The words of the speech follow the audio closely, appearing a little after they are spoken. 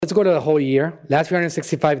Let's go to the whole year. Last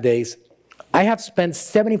 365 days, I have spent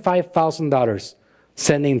 $75,000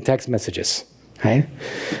 sending text messages, right?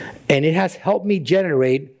 And it has helped me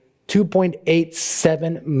generate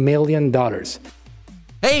 $2.87 million.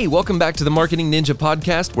 Hey, welcome back to the Marketing Ninja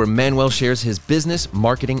podcast, where Manuel shares his business,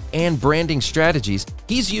 marketing, and branding strategies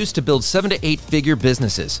he's used to build 7 to 8 figure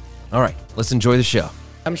businesses. All right, let's enjoy the show.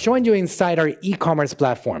 I'm showing you inside our e-commerce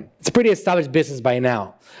platform. It's a pretty established business by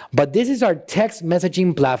now, but this is our text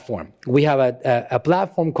messaging platform. We have a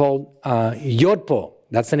platform called Yotpo.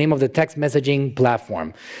 That's the name of the text messaging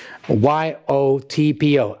platform.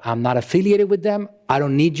 YOTPO. I'm not affiliated with them. I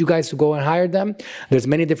don't need you guys to go and hire them. There's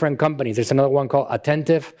many different companies. There's another one called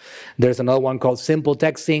Attentive. There's another one called Simple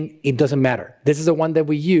Texting. It doesn't matter. This is the one that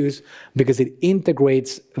we use because it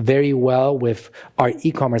integrates very well with our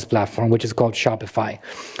e-commerce platform, which is called Shopify.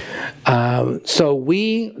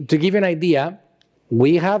 To give you an idea,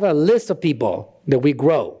 we have a list of people that we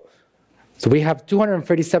grow. So we have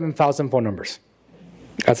 237,000 phone numbers.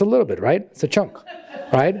 That's a little bit, right? It's a chunk,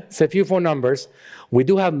 right? It's a few phone numbers. We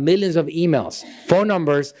do have millions of emails. Phone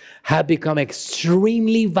numbers have become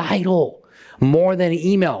extremely vital, more than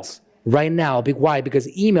emails right now. Why? Because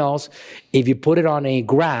emails, if you put it on a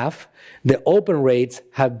graph, the open rates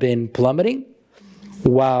have been plummeting,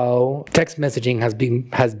 while text messaging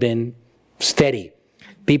has been steady.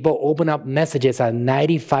 People open up messages at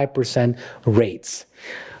 95% rates.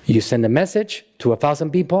 You send a message to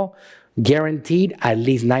 1,000 people, guaranteed at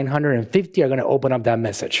least 950 are going to open up that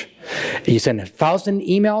message. You send 1,000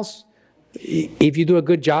 emails. If you do a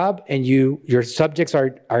good job and your subjects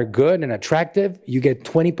are good and attractive, you get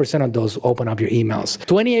 20% of those open up your emails.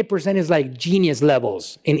 28% is like genius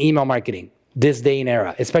levels in email marketing this day and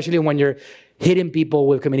era, especially when you're hitting people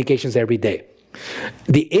with communications every day.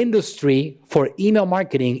 The industry for email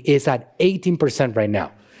marketing is at 18% right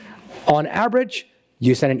now. On average,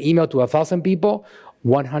 you send an email to 1,000 people,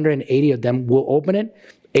 180 of them will open it,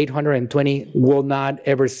 820 will not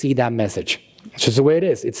ever see that message. It's just the way it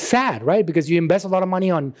is. It's sad, right? Because you invest a lot of money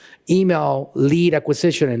on email lead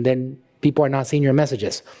acquisition and then people are not seeing your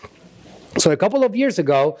messages. So a couple of years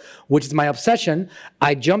ago, which is my obsession,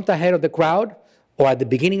 I jumped ahead of the crowd or at the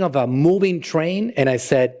beginning of a moving train and I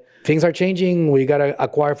said, things are changing, we gotta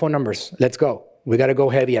acquire phone numbers, let's go. We got to go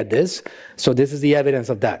heavy at this. So this is the evidence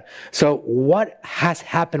of that. So what has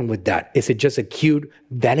happened with that? Is it just a cute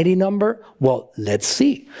vanity number? Well, let's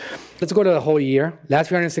see. Let's go to the whole year. Last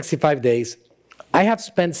 365 days, I have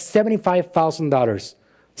spent $75,000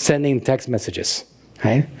 sending text messages,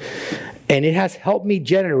 right? And it has helped me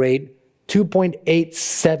generate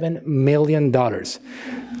 $2.87 million.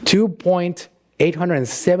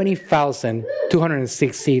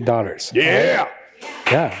 $2,870,260. Yeah. Right?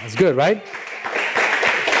 Yeah, that's good, right?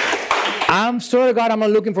 I'm sort of God, I'm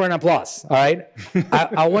not looking for an applause, all right?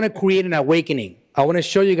 I want to create an awakening. I want to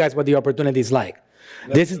show you guys what the opportunity is like.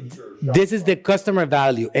 This is the customer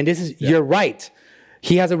value, and you're right.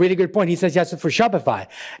 He has a really good point. He says yes for Shopify.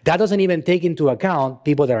 That doesn't even take into account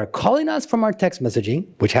people that are calling us from our text messaging,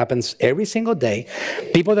 which happens every single day,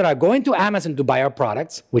 people that are going to Amazon to buy our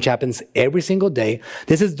products, which happens every single day.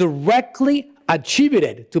 This is directly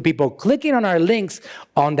attributed to people clicking on our links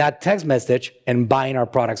on that text message and buying our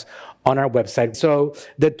products on our website. So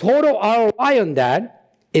the total ROI on that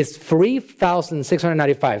is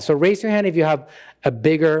 $3,695. So raise your hand if you have a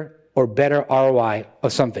bigger or better ROI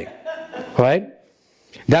of something, right?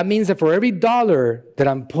 That means that for every dollar that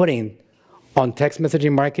I'm putting on text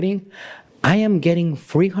messaging marketing, I am getting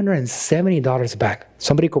 $370 back.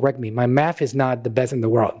 Somebody correct me. My math is not the best in the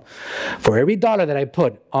world. For every dollar that I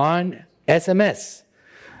put on SMS,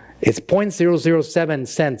 it's 0.007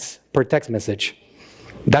 cents per text message.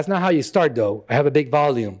 That's not how you start, though. I have a big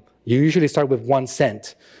volume. You usually start with 1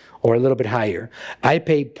 cent or a little bit higher. I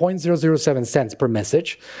pay 0.007 cents per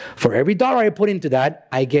message. For every dollar I put into that,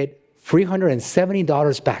 I get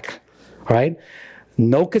 $370 back, all right?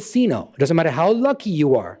 No casino, it doesn't matter how lucky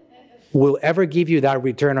you are, will ever give you that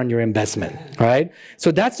return on your investment, all right?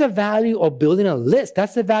 So that's the value of building a list.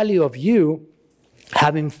 That's the value of you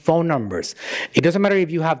having phone numbers. It doesn't matter if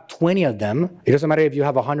you have 20 of them. It doesn't matter if you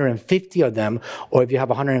have 150 of them or if you have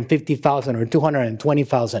 150,000 or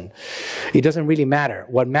 220,000. It doesn't really matter.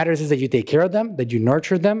 What matters is that you take care of them, that you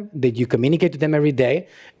nurture them, that you communicate to them every day,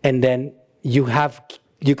 and then you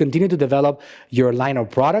continue to develop your line of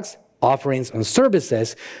products, offerings, and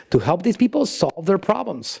services to help these people solve their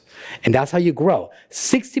problems. And that's how you grow.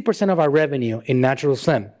 60% of our revenue in Natural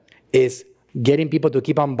Slim is getting people to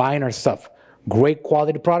keep on buying our stuff. Great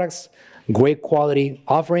quality products, great quality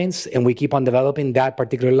offerings, and we keep on developing that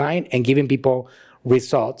particular line and giving people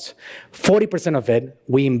results, 40% of it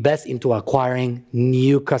we invest into acquiring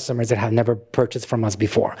new customers that have never purchased from us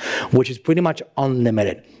before, which is pretty much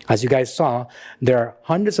unlimited. As you guys saw, there are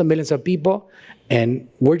hundreds of millions of people, and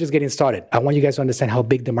we're just getting started. I want you guys to understand how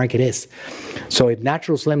big the market is. So if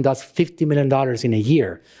Natural Slim does $50 million in a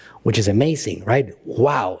year, which is amazing, right?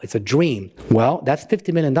 Wow, it's a dream. Well, that's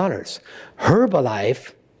 $50 million.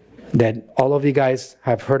 Herbalife, that all of you guys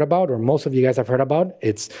have heard about, or most of you guys have heard about,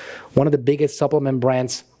 it's one of the biggest supplement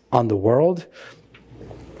brands on the world.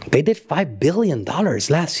 They did $5 billion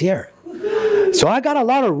last year. So I got a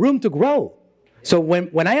lot of room to grow. So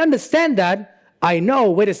when I understand that, I know,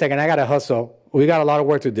 wait a second, I got to hustle. We got a lot of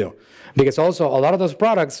work to do. Because also, a lot of those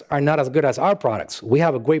products are not as good as our products. We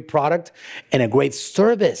have a great product and a great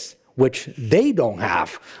service, which they don't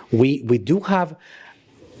have. We do have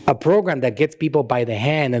a program that gets people by the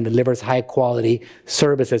hand and delivers high quality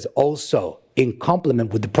services also in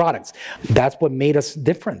complement with the products. That's what made us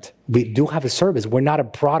different. We do have a service. We're not a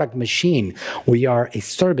product machine. We are a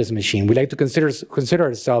service machine. We like to consider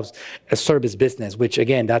ourselves a service business, which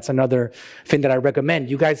again, that's another thing that I recommend.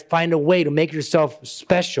 You guys find a way to make yourself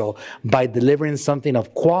special by delivering something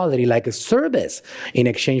of quality like a service in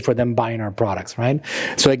exchange for them buying our products, right?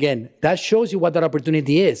 So again, that shows you what that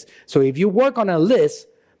opportunity is. So if you work on a list,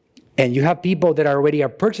 and you have people that already are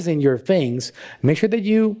purchasing your things, make sure that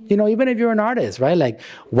you even if you're an artist, right? Like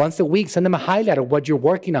once a week, send them a highlight of what you're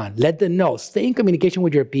working on. Let them know. Stay in communication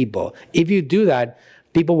with your people. If you do that,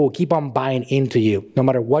 people will keep on buying into you, no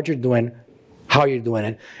matter what you're doing, how you're doing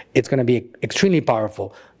it. It's going to be extremely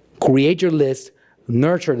powerful. Create your list,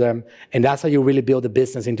 nurture them, and that's how you really build a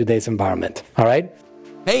business in today's environment. All right?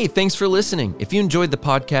 Hey, thanks for listening. If you enjoyed the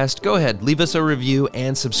podcast, go ahead, leave us a review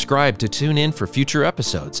and subscribe to tune in for future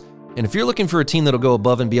episodes. And if you're looking for a team that'll go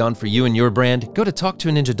above and beyond for you and your brand, go to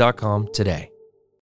talktoaninja.com today.